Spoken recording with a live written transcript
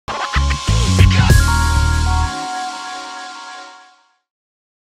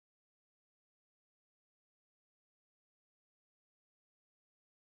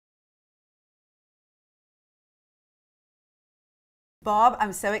Barb,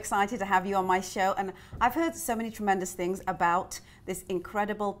 I'm so excited to have you on my show, and I've heard so many tremendous things about this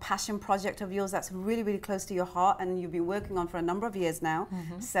incredible passion project of yours that's really, really close to your heart and you've been working on for a number of years now,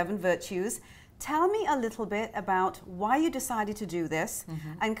 7 Virtues. Tell me a little bit about why you decided to do this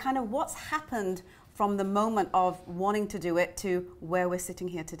and kind of what's happened from the moment of wanting to do it to where we're sitting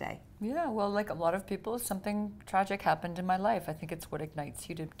here today. Yeah, well, like a lot of people, something tragic happened in my life. I think it's what ignites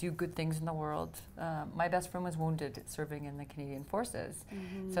you to do good things in the world. My best friend was wounded serving in the Canadian Forces.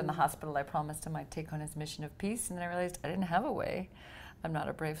 So in the hospital, I promised him I'd take on his mission of peace, and then I realized I didn't have a way. I'm not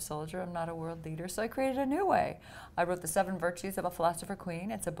a brave soldier, I'm not a world leader, so I created a new way. I wrote The 7 Virtues of a Philosopher Queen.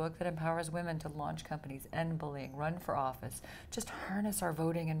 It's a book that empowers women to launch companies, end bullying, run for office, just harness our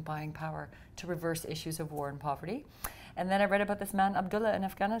voting and buying power to reverse issues of war and poverty. And then I read about this man, Abdullah, in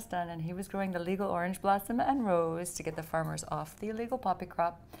Afghanistan, and he was growing the legal orange blossom and rose to get the farmers off the illegal poppy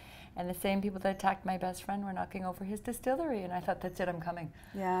crop. And the same people that attacked my best friend were knocking over his distillery, and I thought, that's it, I'm coming.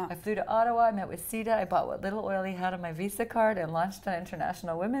 Yeah. I flew to Ottawa, I met with CETA, I bought what little oil he had on my Visa card and launched on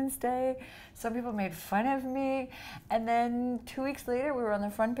International Women's Day. Some people made fun of me, and then 2 weeks later we were on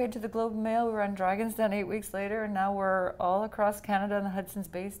the front page of the Globe and Mail, we were on Dragon's Den 8 weeks later, and now we're all across Canada in the Hudson's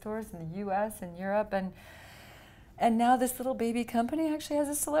Bay stores, in the US and Europe, and now this little baby company actually has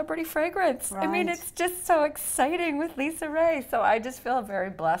a celebrity fragrance. Right. I mean, it's just so exciting with Lisa Ray. So I just feel very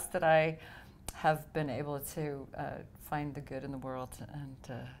blessed that I have been able to find the good in the world, and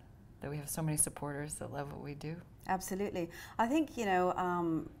that we have so many supporters that love what we do. Absolutely. I think,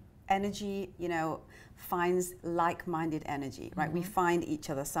 energy, finds like-minded energy, right? We find each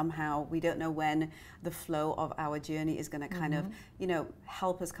other somehow. We don't know when the flow of our journey is going to kind of,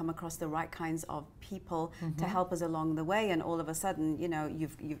 help us come across the right kinds of people to help us along the way. And all of a sudden,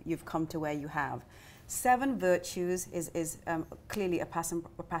 you've come to where you have. 7 Virtues is clearly a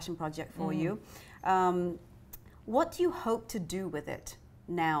passion project for you. What do you hope to do with it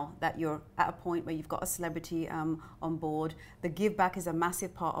now that you're at a point where you've got a celebrity on board? The give back is a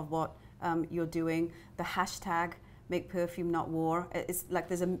massive part of what you're doing. The hashtag Make Perfume Not War. It's like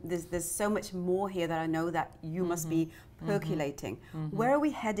there's so much more here that I know that you must be percolating. Where are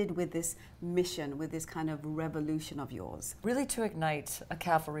we headed with this mission, with this kind of revolution of yours? Really to ignite a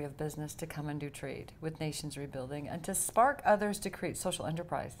cavalry of business to come and do trade with nations rebuilding, and to spark others to create social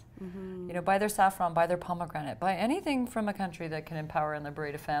enterprise. Buy their saffron, buy their pomegranate, buy anything from a country that can empower and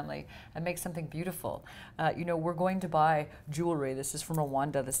liberate a family and make something beautiful. We're going to buy jewelry. This is from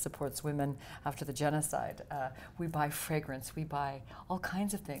Rwanda. This supports women after the genocide. We buy fragrance. We buy all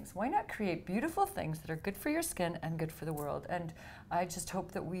kinds of things. Why not create beautiful things that are good for your skin and good for the world? And I just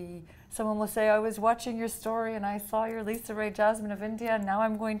hope that someone will say, I was watching your story and I saw your Ray Jasmine of India, and now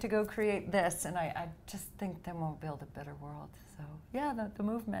I'm going to go create this. And I just think then we'll build a better world. So yeah, the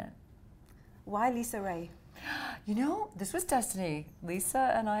movement. Why Lisa Ray? This was destiny.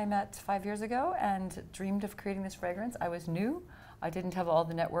 Lisa and I met 5 years ago and dreamed of creating this fragrance. I was new. I didn't have all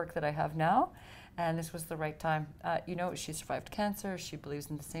the network that I have now, and this was the right time. She survived cancer. She believes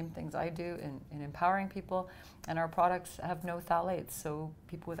in the same things I do in empowering people, and our products have no phthalates, so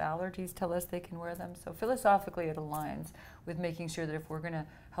people with allergies tell us they can wear them. So philosophically it aligns with making sure that if we're going to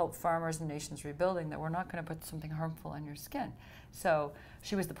help farmers and nations rebuilding, that we're not going to put something harmful on your skin. So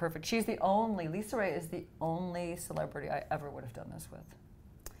Lisa Ray is the only celebrity I ever would have done this with.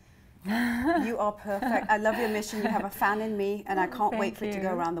 You are perfect. I love your mission. You have a fan in me, and I can't wait for it to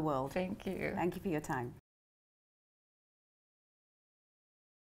go around the world. Thank you. Thank you for your time.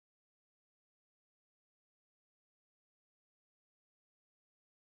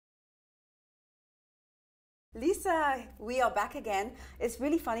 Lisa, we are back again. It's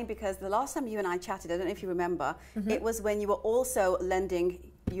really funny because the last time you and I chatted, I don't know if you remember, it was when you were also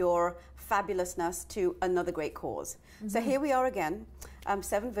lending your fabulousness to another great cause. So here we are again,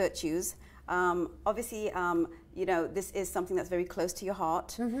 7 Virtues. Obviously, this is something that's very close to your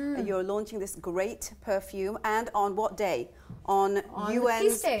heart. You're launching this great perfume, and on what day? On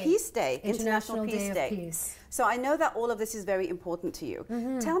UN's Peace Day, International Peace Day. So I know that all of this is very important to you.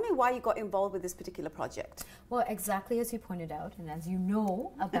 Tell me why you got involved with this particular project. Well, exactly as you pointed out, and as you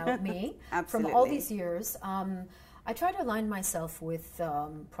know about me from all these years, I try to align myself with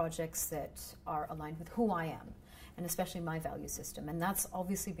projects that are aligned with who I am, and especially my value system. And that's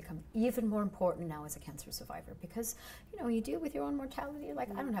obviously become even more important now as a cancer survivor, because you deal with your own mortality. You're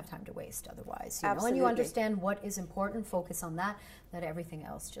like, I don't have time to waste otherwise. And you understand what is important, focus on that, let everything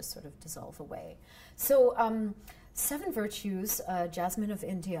else just sort of dissolve away. So 7 Virtues, Jasmine of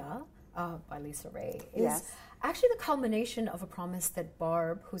India, by Lisa Ray, is actually the culmination of a promise that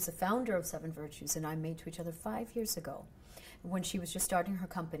Barb, who's the founder of 7 Virtues, and I made to each other 5 years ago. when she was just starting her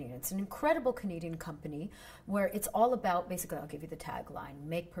company. And it's an incredible Canadian company where it's all about, basically, I'll give you the tagline,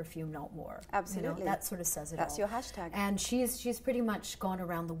 make perfume, not war. Absolutely. You know, that sort of says it all. That's your hashtag. And she's pretty much gone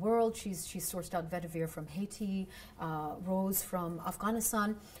around the world. She's sourced out vetiver from Haiti, rose from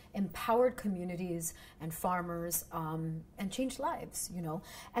Afghanistan, empowered communities and farmers, and changed lives, you know.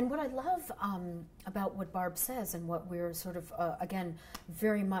 And what I love about what Barb says and what we're sort of, again,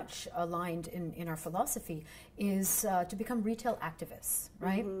 very much aligned in our philosophy is to become retail activists,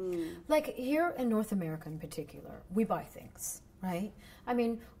 right? Like here in North America in particular, we buy things, right? I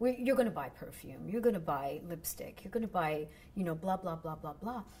mean, you're going to buy perfume, you're going to buy lipstick, you're going to buy, you know, blah, blah, blah, blah,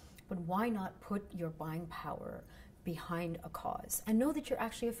 blah. But why not put your buying power behind a cause and know that you're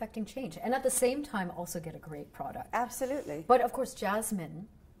actually affecting change, and at the same time also get a great product? Absolutely. But of course, Jasmine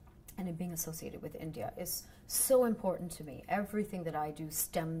and it being associated with India is so important to me. Everything that I do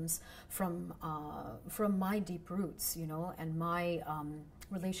stems from my deep roots, you know, and my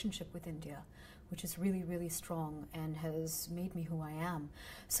relationship with India, which is really, really strong and has made me who I am.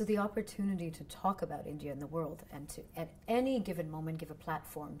 So the opportunity to talk about India in the world and to, at any given moment, give a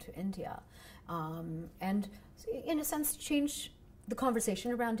platform to India and, in a sense, change the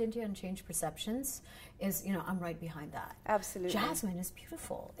conversation around India and change perceptions is, you know, I'm right behind that. Absolutely. Jasmine is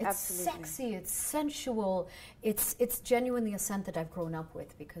beautiful. It's sexy, it's sensual, it's genuinely a scent that I've grown up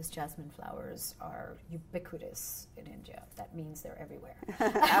with because jasmine flowers are ubiquitous in India. That means they're everywhere.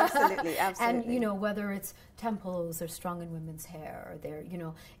 Absolutely, absolutely. And, you know, whether it's temples or strong in women's hair, or they're, you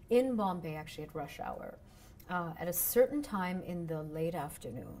know, in Bombay actually at rush hour, at a certain time in the late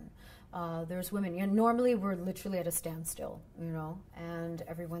afternoon, there's women, you know, normally we're literally at a standstill, you know, and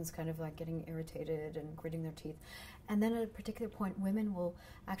everyone's kind of like getting irritated and gritting their teeth. And then at a particular point, women will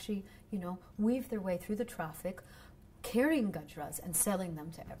actually, you know, weave their way through the traffic, carrying gajras and selling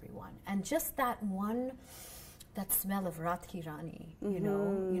them to everyone. And just that smell of Rat Ki Rani, you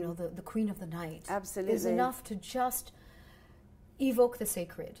know, the queen of the night, is enough to just evoke the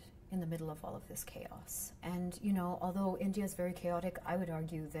sacred in the middle of all of this chaos. And, you know, although India is very chaotic, I would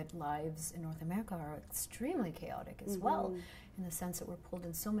argue that lives in North America are extremely chaotic as well, in the sense that we're pulled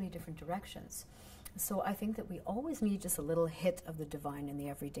in so many different directions. So I think that we always need just a little hit of the divine in the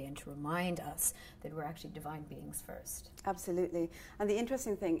everyday and to remind us that we're actually divine beings first. Absolutely. And the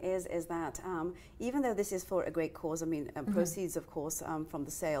interesting thing is that even though this is for a great cause, I mean, proceeds, of course, from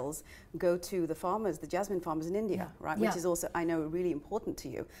the sales go to the farmers, the jasmine farmers in India, right? Which is also, I know, really important to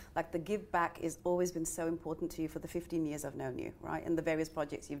you. Like the give back has always been so important to you for the 15 years I've known you, right? And the various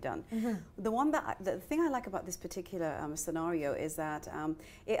projects you've done. The thing I like about this particular scenario is that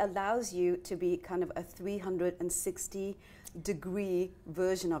it allows you to be kind of a 360-degree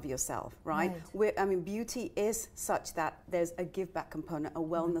version of yourself, right? Where, I mean, beauty is such that there's a give back component, a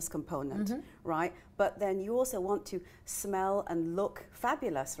wellness component, right? But then you also want to smell and look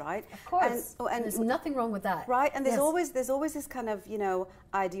fabulous, right? Of course. And there's nothing wrong with that, right? And there's always this kind of, you know,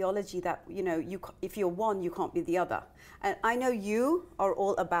 ideology that, you know, if you're one, you can't be the other. And I know you are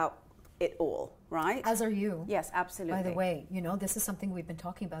all about it all, right? As are you. Yes, absolutely. By the way, you know, this is something we've been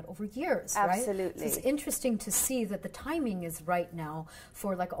talking about over years, absolutely. Right? So it's interesting to see that the timing is right now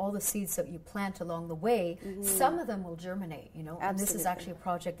for like all the seeds that you plant along the way. Some of them will germinate, you know, and this is actually a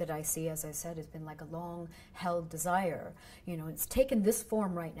project that I see, as I said, has been like a long-held desire. You know, it's taken this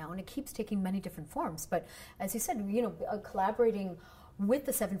form right now, and it keeps taking many different forms. But as you said, you know, collaborating with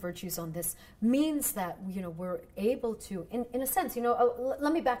the 7 virtues on this means that, you know, we're able to, in a sense, you know,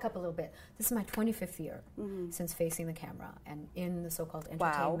 let me back up a little bit. This is my 25th year since facing the camera and in the so-called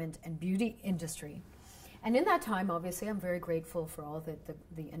entertainment and beauty industry. And in that time, obviously, I'm very grateful for all that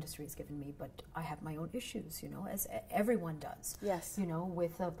the industry has given me, but I have my own issues, you know, as everyone does. Yes. You know,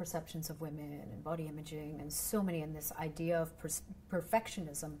 with perceptions of women and body imaging and so many, and this idea of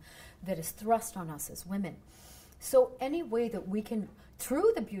perfectionism that is thrust on us as women. So any way that we can,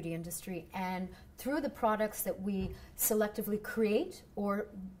 through the beauty industry and through the products that we selectively create or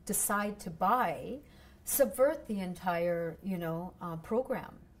decide to buy, subvert the entire, you know,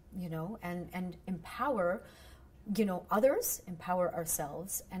 program, you know, and empower, you know, others, empower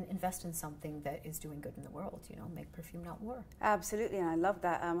ourselves, and invest in something that is doing good in the world, you know, make perfume not war. Absolutely, and I love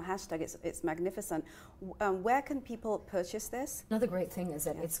that hashtag, it's magnificent. Where can people purchase this? Another great thing is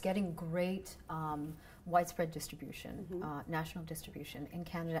that it's getting great widespread distribution, national distribution in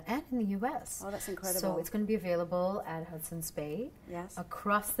Canada and in the US. Oh, that's incredible. So it's going to be available at Hudson's Bay,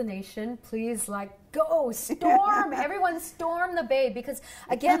 across the nation. Please, like, go, storm, everyone storm the Bay, because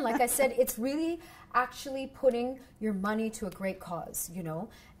again, like I said, it's really actually putting your money to a great cause, you know,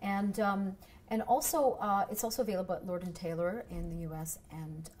 and also it's also available at Lord & Taylor in the US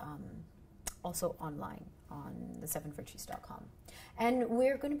and also online on the7virtues.com. And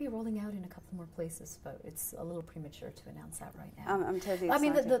we're going to be rolling out in a couple more places, but it's a little premature to announce that right now. I'm totally excited. I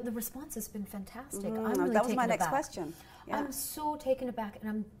mean, the response has been fantastic. I'm really that was my taken next aback. question. Yeah. I'm so taken aback, and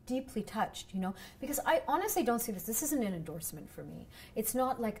I'm deeply touched, you know, because I honestly don't see this. This isn't an endorsement for me. It's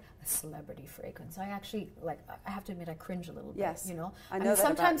not like a celebrity fragrance. I actually, like, I have to admit, I cringe a little bit, Yes. you know. I know mean, that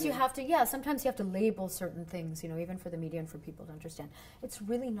sometimes about you have to, yeah, sometimes you have to label certain things, you know, even for the media and for people to understand. It's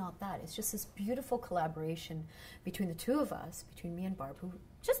really not that. It's just this beautiful collaboration between the two of us, between me and Barb, who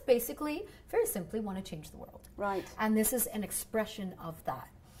just basically, very simply, want to change the world. Right. And this is an expression of that.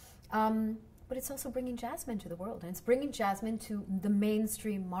 But it's also bringing jasmine to the world, and it's bringing jasmine to the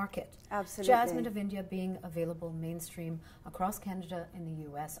mainstream market. Absolutely. Jasmine of India being available mainstream across Canada and the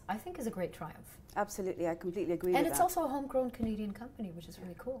US, I think is a great triumph. Absolutely, I completely agree with And that. it's also a homegrown Canadian company, which is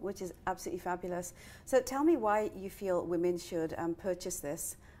really cool. Which is absolutely fabulous. So tell me why you feel women should purchase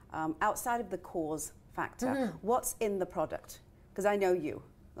this outside of the cause factor. What's in the product? Because I know you.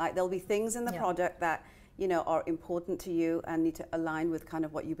 Like, there'll be things in the product that, you know, are important to you and need to align with kind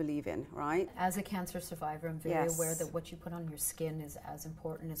of what you believe in, right? As a cancer survivor, I'm very aware that what you put on your skin is as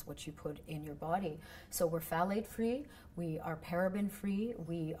important as what you put in your body. So we're phthalate free, we are paraben free,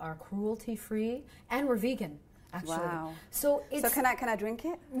 we are cruelty free, and we're vegan. Actually. Wow. So can I drink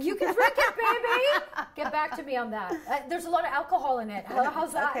it? You can drink it, baby. Get back to me on that. There's a lot of alcohol in it.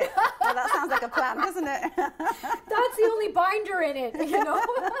 How's that? Okay. Well, that sounds like a plan, doesn't it? That's the only binder in it, you know.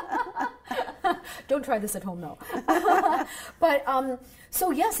 Don't try this at home, though. But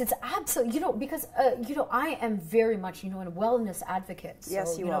so yes, it's absolutely, you know, because you know, I am very much, you know, a wellness advocate. So,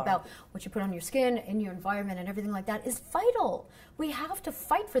 yes, you know, are. About what you put on your skin, in your environment, and everything like that is vital. We have to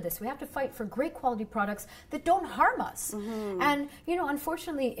fight for this. We have to fight for great quality products that don't harm us. And you know,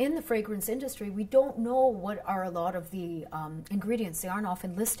 unfortunately, in the fragrance industry, we don't know what are a lot of the ingredients. They aren't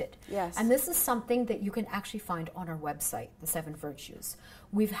often listed. Yes. And this is something that you can actually find on our website, the 7 Virtues.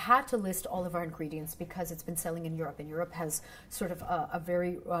 We've had to list all of our ingredients because it's been selling in Europe, and Europe has sort of a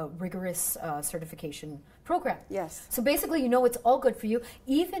very rigorous certification program. Yes. So basically, you know, it's all good for you,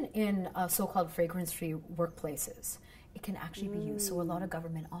 even in so-called fragrance-free workplaces. It can actually be used. So a lot of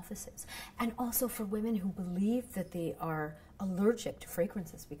government offices. And also for women who believe that they are allergic to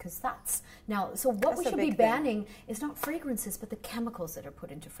fragrances, because that's now, so what we should be banning is not fragrances, but the chemicals that are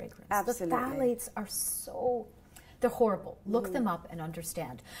put into fragrance. Absolutely. The phthalates are so, they're horrible. Look them up and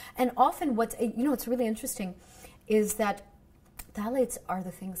understand. And often what's, you know, what's really interesting is that phthalates are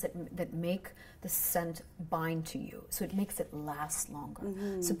the things that make the scent bind to you. So it makes it last longer.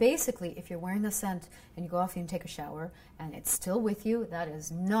 So basically, if you're wearing the scent and you go off and take a shower and it's still with you, that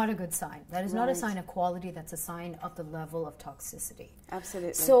is not a good sign. That is not a sign of quality. That's a sign of the level of toxicity.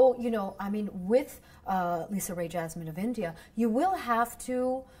 Absolutely. So, you know, I mean, with Ray Jasmine of India, you will have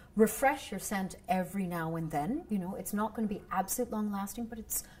to refresh your scent every now and then. You know, it's not going to be absolute long lasting, but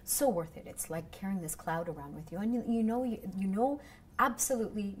it's so worth it. It's like carrying this cloud around with you, and you know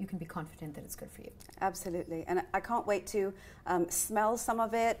absolutely you can be confident that it's good for you. Absolutely. And I can't wait to smell some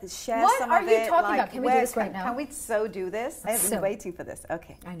of it, share what some are of you it. talking about? Can we do this right now? Can we do this? I have been waiting for this.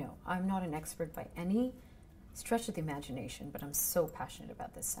 Okay. I know. I'm not an expert by any stretch of the imagination, but I'm so passionate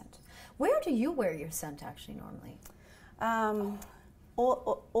about this scent. Where do you wear your scent actually normally?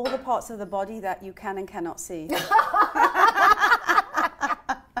 All the parts of the body that you can and cannot see.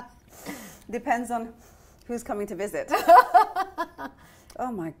 Depends on who's coming to visit.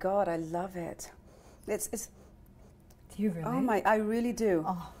 Oh my God, I love it. It's. Do you really? Oh my, I really do.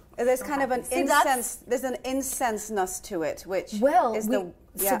 Oh, there's so kind of an happy. incense. There's an incense-ness to it, which is so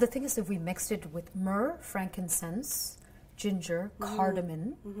the thing is that we mixed it with myrrh, frankincense, ginger,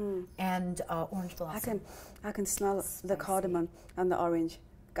 cardamom, and orange blossom. I can smell the cardamom and the orange.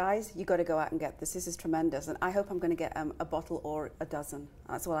 Guys, you got to go out and get this. This is tremendous, and I hope I'm going to get a bottle or a dozen.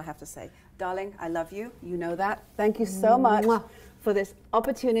 That's all I have to say. Darling, I love you. You know that. Thank you so much for this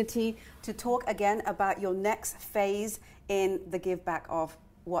opportunity to talk again about your next phase in the give back of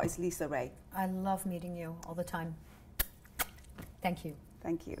what is Lisa Ray. I love meeting you all the time. Thank you.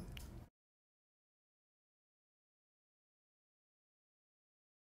 Thank you.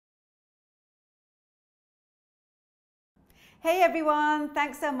 Hey everyone,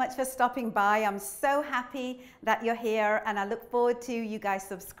 thanks so much for stopping by. I'm so happy that you're here, and I look forward to you guys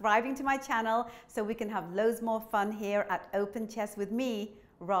subscribing to my channel so we can have loads more fun here at Open Chess with me,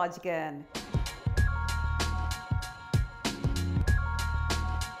 Raj GIRN.